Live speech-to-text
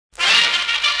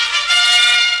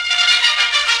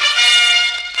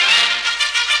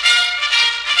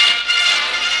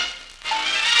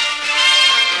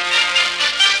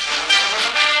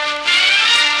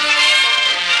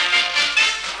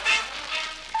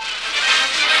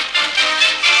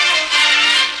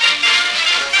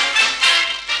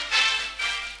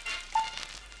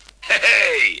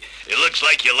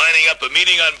like you're lining up a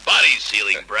meeting on body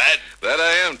sealing, Brad. That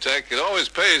I am, Tech. It always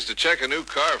pays to check a new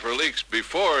car for leaks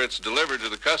before it's delivered to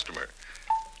the customer.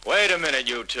 Wait a minute,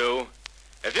 you two.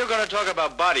 If you're going to talk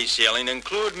about body sealing,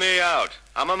 include me out.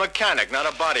 I'm a mechanic,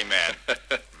 not a body man.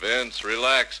 Vince,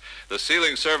 relax. The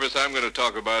sealing service I'm going to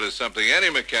talk about is something any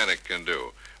mechanic can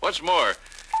do. What's more,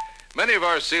 many of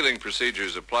our sealing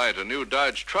procedures apply to new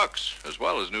Dodge trucks as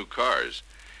well as new cars.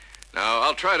 Now,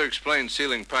 I'll try to explain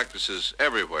sealing practices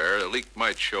everywhere a leak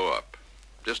might show up.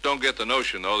 Just don't get the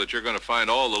notion, though, that you're going to find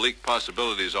all the leak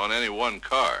possibilities on any one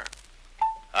car.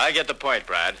 I get the point,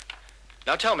 Brad.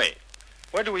 Now tell me,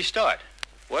 where do we start?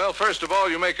 Well, first of all,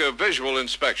 you make a visual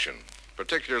inspection,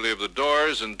 particularly of the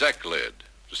doors and deck lid,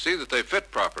 to see that they fit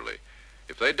properly.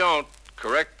 If they don't,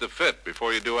 correct the fit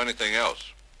before you do anything else.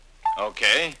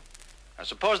 Okay. Now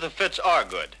suppose the fits are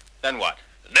good. Then what?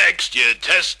 Next, you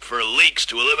test for leaks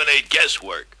to eliminate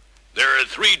guesswork. There are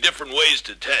 3 different ways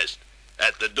to test.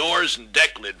 At the doors and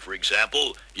deck lid, for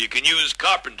example, you can use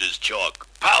carpenter's chalk,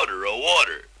 powder, or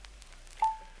water.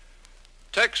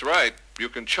 Tech's right. You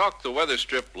can chalk the weather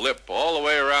strip lip all the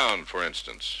way around, for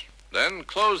instance. Then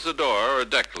close the door or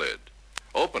deck lid.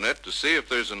 Open it to see if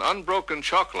there's an unbroken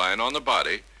chalk line on the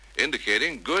body,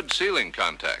 indicating good sealing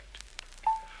contact.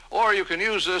 Or you can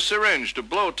use a syringe to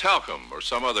blow talcum or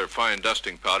some other fine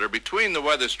dusting powder between the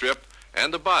weather strip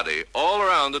and the body all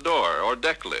around the door or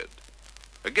deck lid.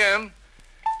 Again,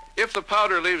 if the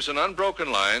powder leaves an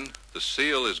unbroken line, the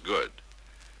seal is good.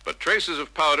 But traces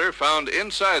of powder found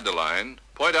inside the line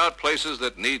point out places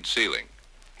that need sealing.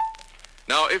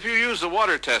 Now, if you use the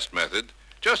water test method,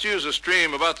 just use a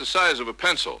stream about the size of a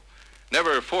pencil.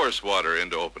 Never force water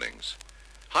into openings.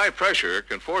 High pressure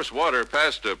can force water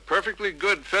past a perfectly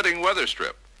good fitting weather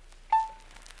strip.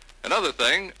 Another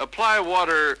thing, apply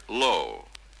water low,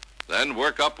 then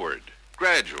work upward,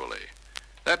 gradually.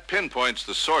 That pinpoints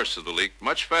the source of the leak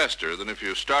much faster than if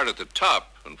you start at the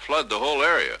top and flood the whole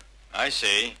area. I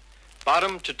see.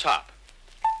 Bottom to top.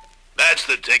 That's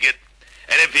the ticket.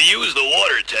 And if you use the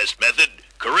water test method,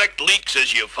 correct leaks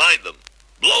as you find them.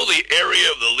 Blow the area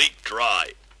of the leak dry.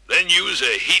 Then use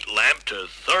a heat lamp to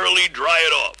thoroughly dry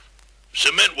it off.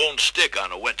 Cement won't stick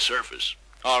on a wet surface.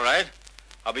 All right.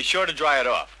 I'll be sure to dry it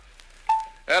off.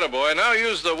 Attaboy. Now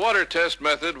use the water test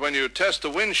method when you test the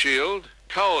windshield,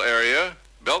 cowl area,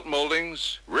 belt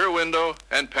moldings, rear window,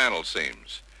 and panel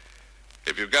seams.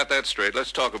 If you've got that straight,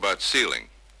 let's talk about sealing,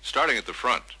 starting at the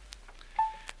front.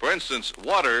 For instance,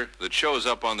 water that shows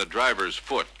up on the driver's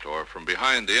foot or from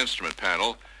behind the instrument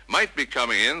panel might be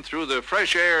coming in through the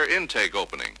fresh air intake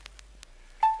opening.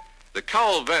 The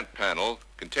cowl vent panel,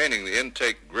 containing the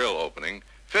intake grill opening,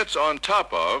 fits on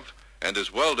top of and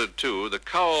is welded to the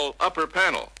cowl upper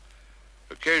panel.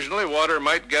 Occasionally, water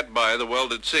might get by the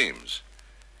welded seams.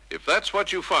 If that's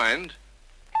what you find,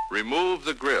 remove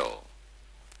the grill.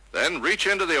 Then reach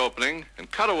into the opening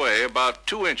and cut away about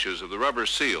 2 inches of the rubber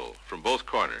seal from both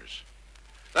corners.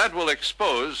 That will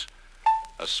expose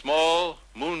a small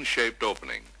moon-shaped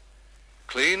opening.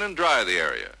 Clean and dry the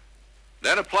area.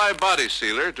 Then apply body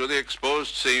sealer to the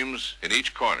exposed seams in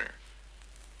each corner.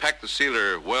 Pack the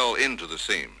sealer well into the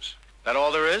seams. That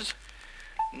all there is?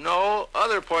 No,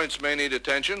 other points may need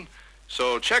attention,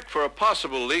 so check for a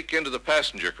possible leak into the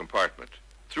passenger compartment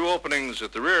through openings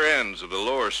at the rear ends of the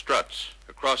lower struts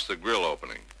across the grill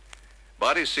opening.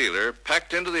 Body sealer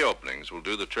packed into the openings will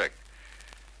do the trick.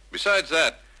 Besides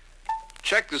that,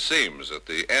 check the seams at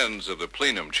the ends of the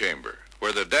plenum chamber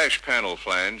where the dash panel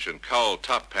flange and cowl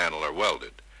top panel are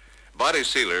welded. Body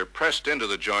sealer pressed into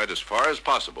the joint as far as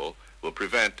possible will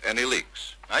prevent any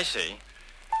leaks. I see.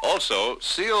 Also,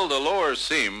 seal the lower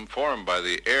seam formed by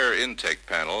the air intake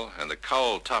panel and the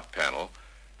cowl top panel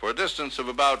for a distance of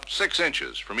about 6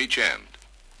 inches from each end.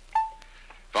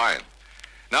 Fine.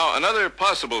 Now, another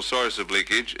possible source of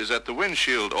leakage is at the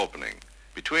windshield opening,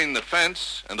 between the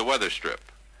fence and the weather strip.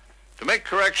 To make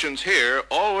corrections here,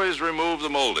 always remove the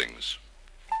moldings.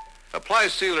 Apply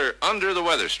sealer under the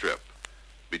weather strip,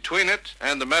 between it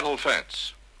and the metal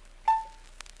fence.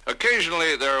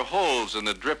 Occasionally, there are holes in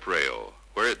the drip rail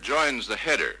where it joins the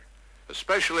header,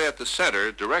 especially at the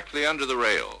center directly under the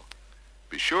rail.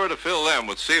 Be sure to fill them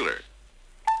with sealer.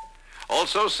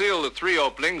 Also seal the 3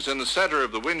 openings in the center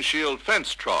of the windshield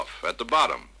fence trough at the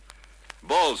bottom.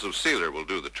 Balls of sealer will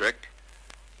do the trick.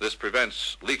 This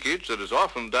prevents leakage that is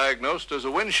often diagnosed as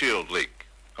a windshield leak.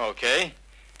 Okay.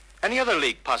 Any other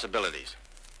leak possibilities?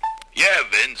 Yeah,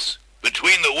 Vince.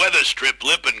 Between the weather strip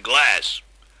lip and glass.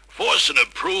 Force an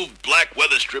approved black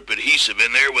weather strip adhesive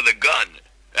in there with a gun.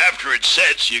 After it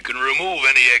sets, you can remove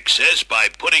any excess by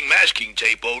putting masking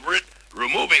tape over it,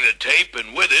 removing the tape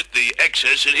and with it the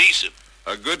excess adhesive.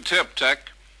 A good tip,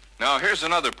 Tech. Now, here's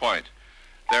another point.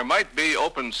 There might be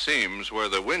open seams where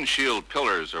the windshield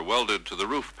pillars are welded to the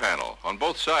roof panel on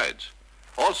both sides.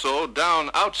 Also, down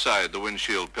outside the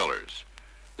windshield pillars.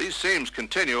 These seams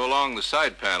continue along the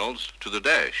side panels to the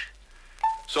dash.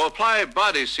 So apply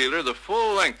body sealer the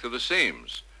full length of the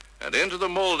seams and into the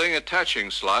molding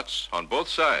attaching slots on both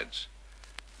sides.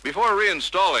 Before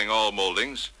reinstalling all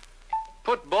moldings,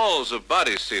 put balls of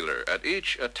body sealer at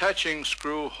each attaching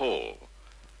screw hole.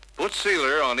 Put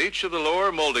sealer on each of the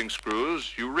lower molding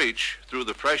screws you reach through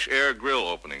the fresh air grill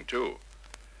opening, too.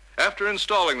 After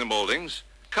installing the moldings,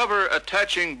 cover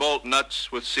attaching bolt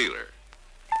nuts with sealer.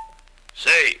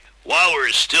 Say, while we're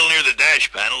still near the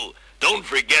dash panel, don't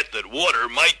forget that water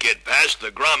might get past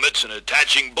the grommets and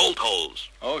attaching bolt holes.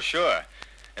 Oh, sure.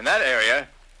 In that area,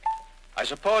 I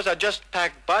suppose I just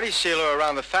pack body sealer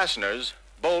around the fasteners,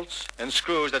 bolts, and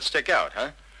screws that stick out,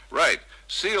 huh? Right.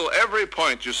 Seal every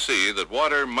point you see that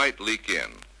water might leak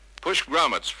in. Push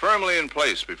grommets firmly in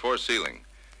place before sealing,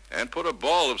 and put a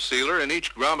ball of sealer in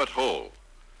each grommet hole.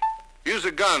 Use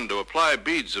a gun to apply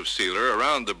beads of sealer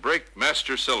around the brake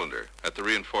master cylinder at the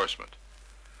reinforcement.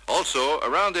 Also,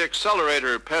 around the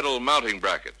accelerator pedal mounting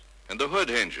bracket and the hood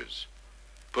hinges.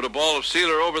 Put a ball of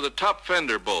sealer over the top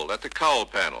fender bolt at the cowl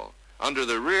panel, under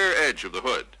the rear edge of the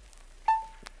hood.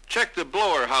 Check the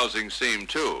blower housing seam,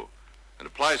 too, and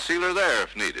apply sealer there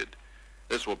if needed.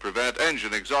 This will prevent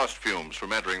engine exhaust fumes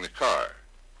from entering the car.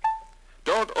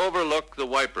 Don't overlook the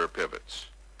wiper pivots.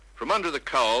 From under the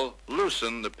cowl,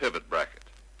 loosen the pivot bracket.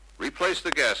 Replace the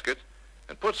gasket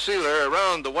and put sealer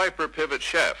around the wiper pivot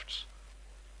shafts.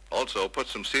 Also, put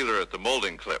some sealer at the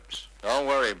molding clips. Don't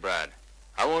worry, Brad.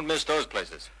 I won't miss those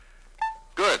places.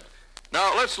 Good.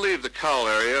 Now, let's leave the cowl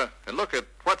area and look at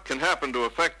what can happen to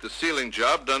affect the sealing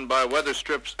job done by weather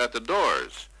strips at the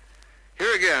doors.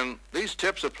 Here again, these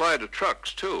tips apply to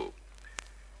trucks, too.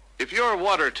 If your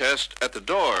water test at the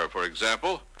door, for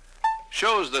example,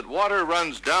 shows that water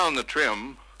runs down the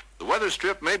trim, the weather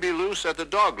strip may be loose at the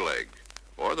dog leg,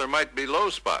 or there might be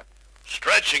low spot.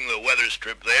 Stretching the weather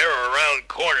strip there or around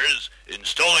corners,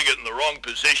 installing it in the wrong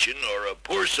position, or a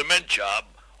poor cement job,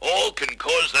 all can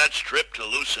cause that strip to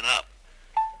loosen up.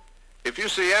 If you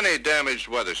see any damaged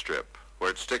weather strip, where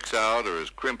it sticks out or is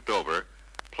crimped over,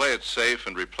 play it safe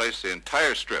and replace the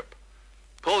entire strip.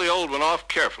 Pull the old one off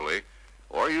carefully,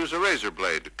 or use a razor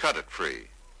blade to cut it free.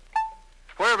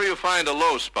 Wherever you find a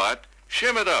low spot,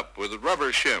 shim it up with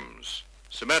rubber shims,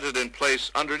 cemented in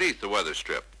place underneath the weather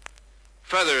strip.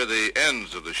 Feather the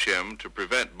ends of the shim to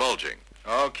prevent bulging.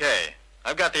 Okay.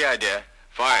 I've got the idea.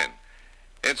 Fine.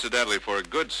 Incidentally, for a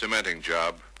good cementing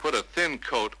job, put a thin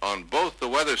coat on both the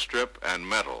weather strip and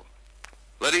metal.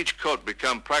 Let each coat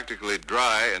become practically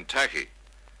dry and tacky.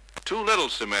 Too little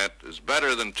cement is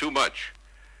better than too much.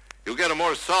 You'll get a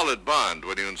more solid bond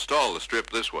when you install the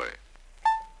strip this way.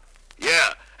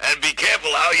 Yeah, and be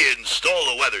careful how you install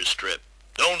the weather strip.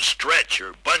 Don't stretch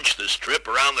or bunch the strip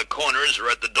around the corners or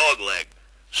at the dog leg.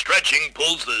 Stretching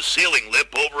pulls the sealing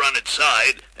lip over on its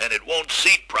side, and it won't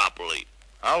seat properly.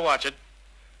 I'll watch it.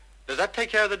 Does that take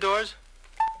care of the doors?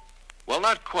 Well,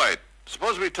 not quite.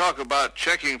 Suppose we talk about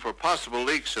checking for possible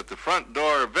leaks at the front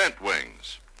door vent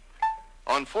wings.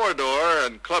 On four-door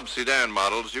and club sedan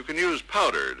models, you can use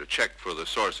powder to check for the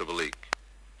source of a leak.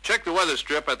 Check the weather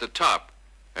strip at the top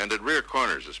and at rear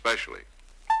corners especially.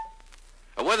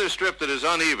 A weather strip that is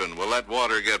uneven will let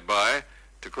water get by.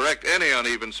 To correct any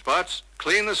uneven spots,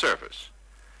 clean the surface.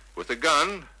 With a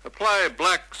gun, apply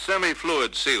black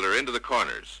semi-fluid sealer into the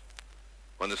corners.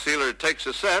 When the sealer takes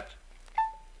a set,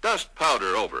 dust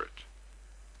powder over it.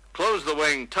 Close the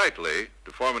wing tightly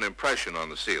to form an impression on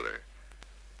the sealer.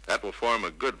 That will form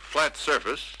a good flat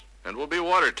surface and will be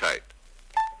watertight.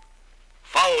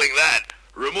 Following that,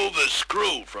 remove the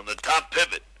screw from the top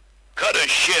pivot. Cut a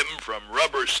shim from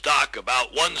rubber stock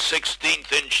about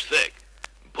 1/16 inch thick.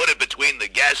 Put it between the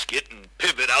gasket and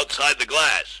pivot outside the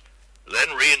glass. Then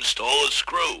reinstall a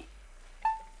screw.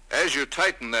 As you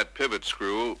tighten that pivot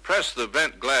screw, press the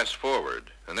vent glass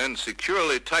forward and then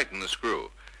securely tighten the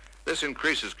screw. This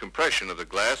increases compression of the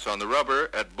glass on the rubber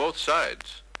at both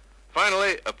sides.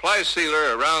 Finally, apply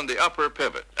sealer around the upper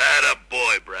pivot. Atta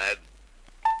boy, Brad.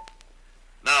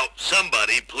 Now,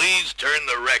 somebody please turn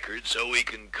the record so we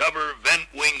can cover vent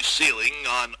wing sealing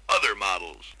on other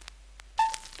models.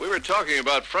 We were talking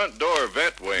about front door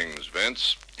vent wings,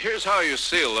 Vince. Here's how you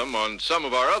seal them on some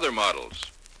of our other models.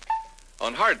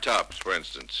 On hardtops, for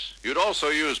instance, you'd also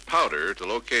use powder to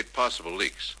locate possible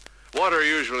leaks. Water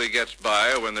usually gets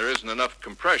by when there isn't enough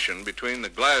compression between the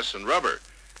glass and rubber.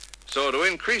 So to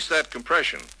increase that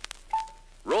compression,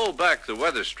 roll back the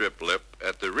weather strip lip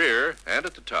at the rear and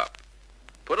at the top.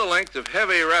 Put a length of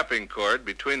heavy wrapping cord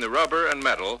between the rubber and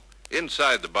metal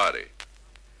inside the body.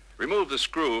 Remove the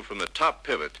screw from the top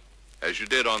pivot as you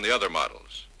did on the other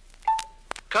models.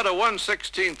 Cut a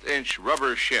 1/16 inch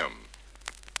rubber shim.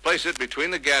 Place it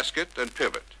between the gasket and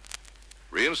pivot.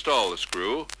 Reinstall the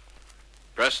screw.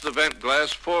 Press the vent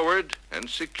glass forward and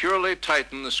securely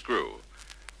tighten the screw.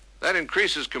 That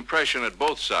increases compression at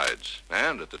both sides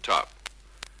and at the top.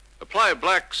 Apply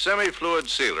black semi-fluid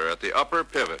sealer at the upper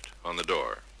pivot on the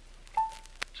door.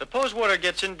 Suppose water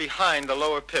gets in behind the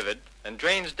lower pivot and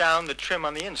drains down the trim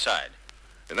on the inside.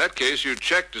 In that case, you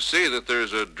check to see that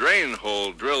there's a drain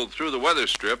hole drilled through the weather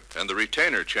strip and the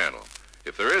retainer channel.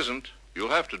 If there isn't, you'll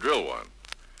have to drill one.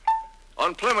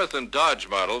 On Plymouth and Dodge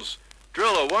models,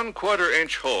 drill a 1/4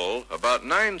 inch hole about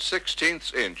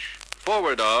 9/16 inch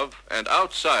forward of and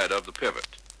outside of the pivot.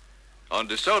 On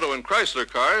DeSoto and Chrysler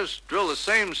cars, drill the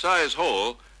same size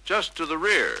hole just to the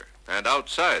rear and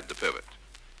outside the pivot.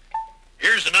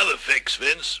 Here's another fix,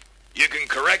 Vince. You can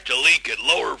correct a leak at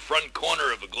lower front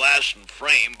corner of a glass and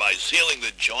frame by sealing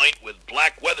the joint with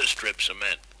black weather strip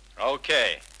cement.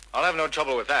 Okay. I'll have no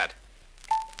trouble with that.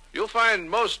 You'll find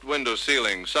most window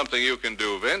sealing something you can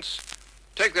do, Vince.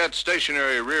 Take that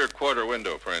stationary rear quarter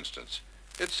window, for instance.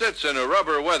 It sits in a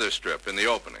rubber weather strip in the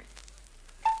opening.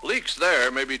 Leaks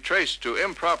there may be traced to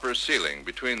improper sealing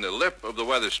between the lip of the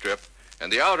weather strip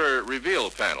and the outer reveal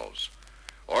panels,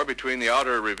 or between the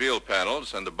outer reveal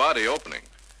panels and the body opening.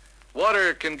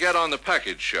 Water can get on the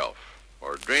package shelf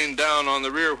or drain down on the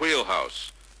rear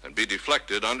wheelhouse and be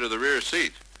deflected under the rear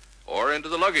seat or into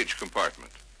the luggage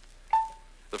compartment.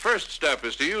 The first step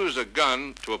is to use a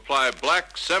gun to apply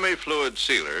black semi-fluid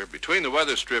sealer between the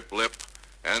weather strip lip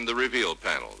and the reveal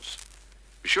panels.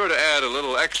 Be sure to add a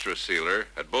little extra sealer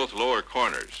at both lower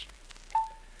corners.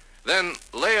 Then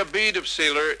lay a bead of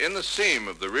sealer in the seam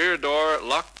of the rear door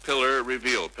lock pillar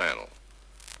reveal panel,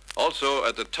 also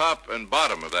at the top and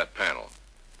bottom of that panel.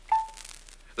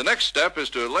 The next step is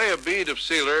to lay a bead of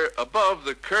sealer above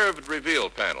the curved reveal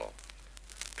panel.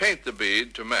 Paint the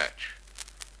bead to match.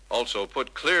 Also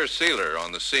put clear sealer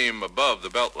on the seam above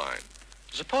the belt line.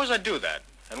 Suppose I do that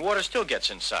and water still gets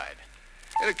inside.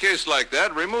 In a case like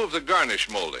that, remove the garnish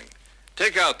molding.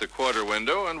 Take out the quarter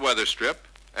window and weather strip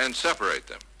and separate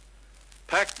them.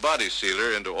 Pack body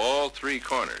sealer into all three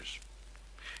corners.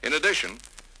 In addition,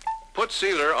 put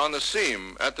sealer on the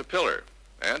seam at the pillar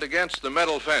and against the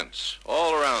metal fence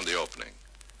all around the opening.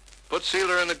 Put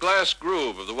sealer in the glass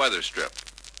groove of the weather strip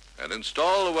and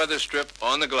install the weather strip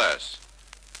on the glass.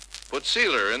 Put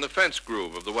sealer in the fence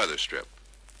groove of the weather strip.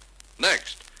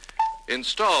 Next,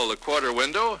 install the quarter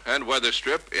window and weather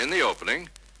strip in the opening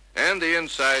and the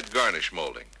inside garnish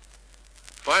molding.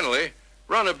 Finally,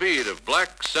 run a bead of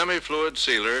black semi-fluid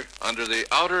sealer under the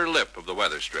outer lip of the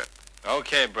weather strip.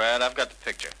 Okay, Brad, I've got the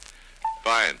picture.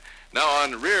 Fine. Now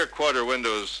on rear quarter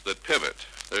windows that pivot,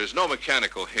 there's no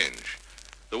mechanical hinge.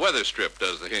 The weather strip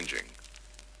does the hinging.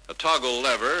 A toggle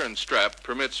lever and strap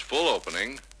permits full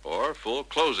opening or full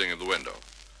closing of the window.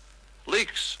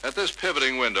 Leaks at this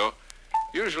pivoting window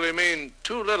usually mean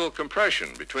too little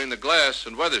compression between the glass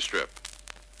and weather strip,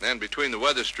 and between the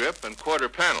weather strip and quarter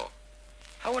panel.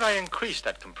 How would I increase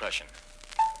that compression?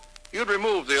 You'd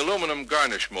remove the aluminum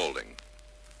garnish molding.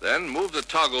 Then move the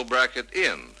toggle bracket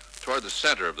in toward the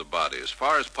center of the body as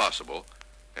far as possible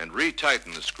and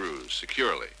retighten the screws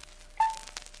securely.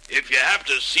 If you have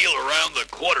to seal around the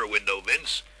quarter window,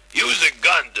 Vince, use a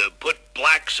gun to put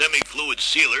black semi-fluid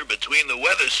sealer between the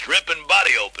weather strip and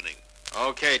body opening.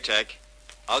 Okay, Tech.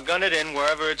 I'll gun it in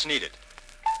wherever it's needed.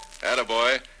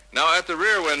 Attaboy. Now at the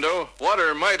rear window,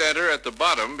 water might enter at the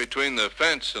bottom between the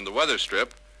fence and the weather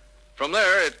strip. From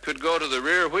there, it could go to the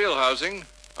rear wheel housing,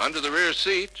 under the rear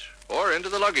seat, or into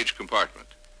the luggage compartment.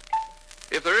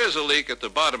 If there is a leak at the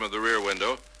bottom of the rear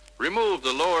window, remove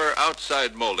the lower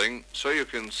outside molding so you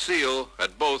can seal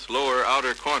at both lower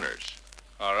outer corners.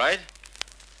 All right.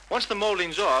 Once the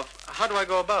molding's off, how do I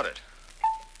go about it?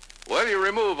 Well, you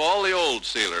remove all the old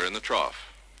sealer in the trough.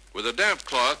 With a damp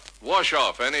cloth, wash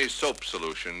off any soap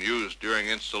solution used during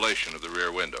installation of the rear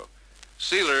window.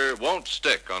 Sealer won't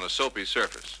stick on a soapy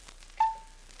surface.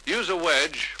 Use a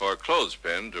wedge or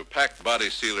clothespin to pack body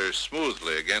sealer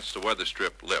smoothly against the weather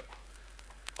strip lip.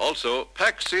 Also,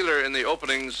 pack sealer in the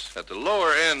openings at the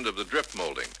lower end of the drip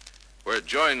molding, where it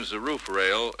joins the roof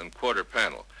rail and quarter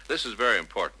panel. This is very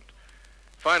important.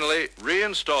 Finally,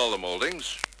 reinstall the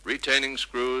moldings, retaining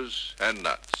screws and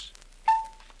nuts.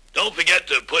 Don't forget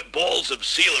to put balls of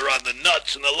sealer on the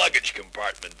nuts in the luggage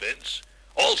compartment, Vince.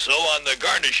 Also on the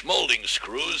garnish molding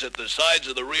screws at the sides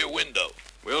of the rear window.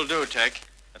 Will do, Tech.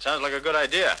 That sounds like a good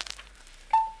idea.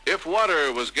 If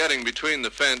water was getting between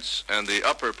the fence and the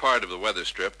upper part of the weather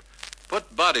strip,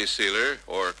 put body sealer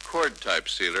or cord-type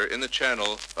sealer in the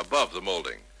channel above the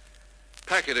molding.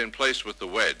 Pack it in place with the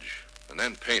wedge, and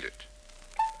then paint it.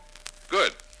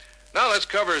 Good. Now let's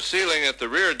cover sealing at the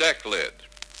rear deck lid.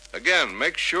 Again,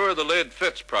 make sure the lid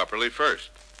fits properly first.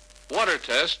 Water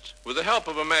test with the help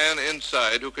of a man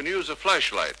inside who can use a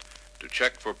flashlight to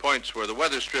check for points where the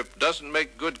weather strip doesn't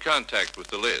make good contact with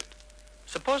the lid.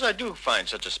 Suppose I do find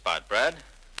such a spot, Brad.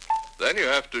 Then you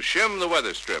have to shim the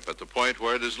weather strip at the point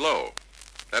where it is low.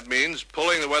 That means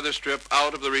pulling the weather strip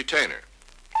out of the retainer.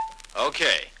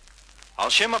 Okay. I'll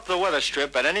shim up the weather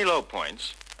strip at any low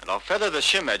points, and I'll feather the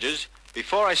shim edges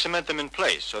before I cement them in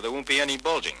place so there won't be any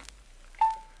bulging.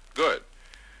 Good.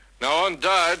 Now on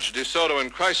Dodge, DeSoto,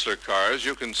 and Chrysler cars,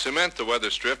 you can cement the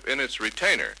weather strip in its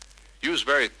retainer. Use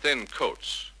very thin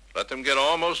coats. Let them get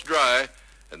almost dry,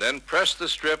 and then press the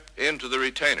strip into the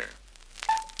retainer.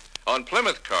 On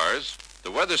Plymouth cars,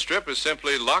 the weather strip is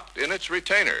simply locked in its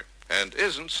retainer and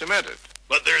isn't cemented.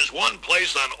 But there's one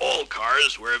place on all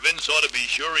cars where Vince ought to be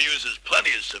sure he uses plenty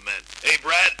of cement. Hey,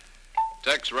 Brad?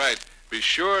 Tech's right. Be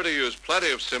sure to use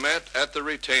plenty of cement at the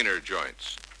retainer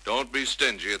joints. Don't be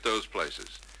stingy at those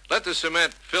places. Let the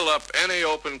cement fill up any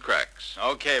open cracks.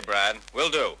 Okay, Brad. Will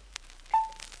do.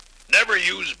 Never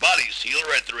use body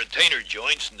sealer at the retainer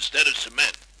joints instead of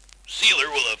cement. Sealer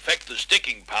will affect the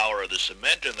sticking power of the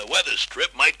cement and the weather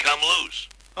strip might come loose.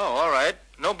 Oh, all right.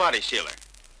 No body sealer.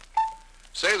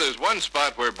 Say there's one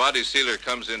spot where body sealer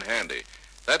comes in handy.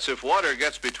 That's if water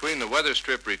gets between the weather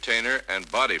strip retainer and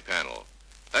body panel.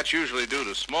 That's usually due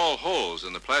to small holes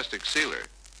in the plastic sealer.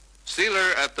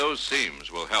 Sealer at those seams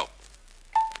will help.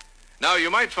 Now,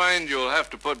 you might find you'll have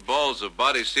to put balls of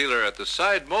body sealer at the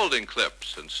side molding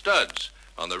clips and studs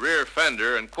on the rear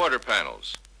fender and quarter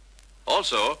panels.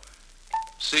 Also,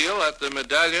 seal at the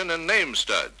medallion and name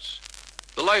studs,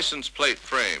 the license plate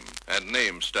frame and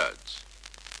name studs.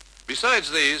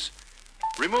 Besides these,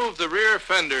 remove the rear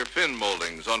fender fin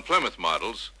moldings on Plymouth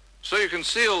models so you can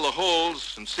seal the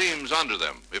holes and seams under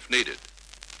them if needed.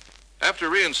 After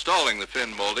reinstalling the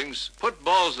fin moldings, put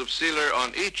balls of sealer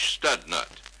on each stud nut.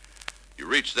 You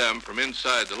reach them from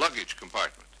inside the luggage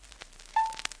compartment.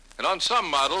 And on some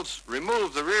models,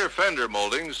 remove the rear fender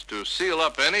moldings to seal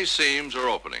up any seams or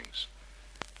openings.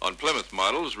 On Plymouth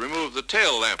models, remove the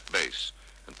tail lamp base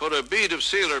and put a bead of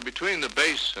sealer between the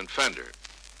base and fender.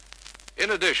 In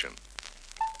addition,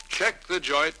 check the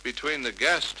joint between the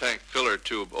gas tank filler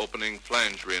tube opening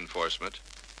flange reinforcement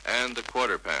and the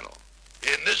quarter panel.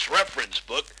 In this reference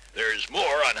book, there's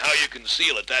more on how you can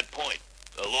seal at that point,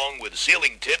 along with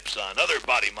sealing tips on other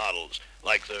body models,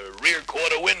 like the rear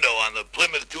quarter window on the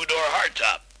Plymouth two-door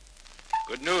hardtop.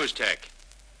 Good news, Tech.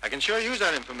 I can sure use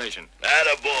that information.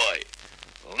 Attaboy.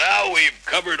 Well, now we've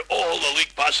covered all the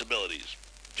leak possibilities.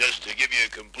 Just to give you a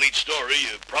complete story,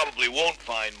 you probably won't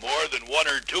find more than one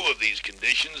or two of these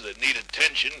conditions that need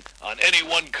attention on any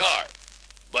one car.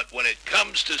 But when it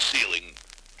comes to sealing,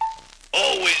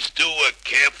 always do a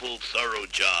careful, thorough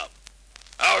job.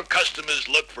 Our customers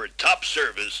look for top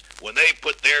service when they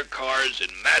put their cars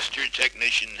in master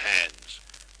technician hands.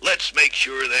 Let's make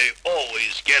sure they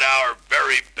always get our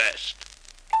very best.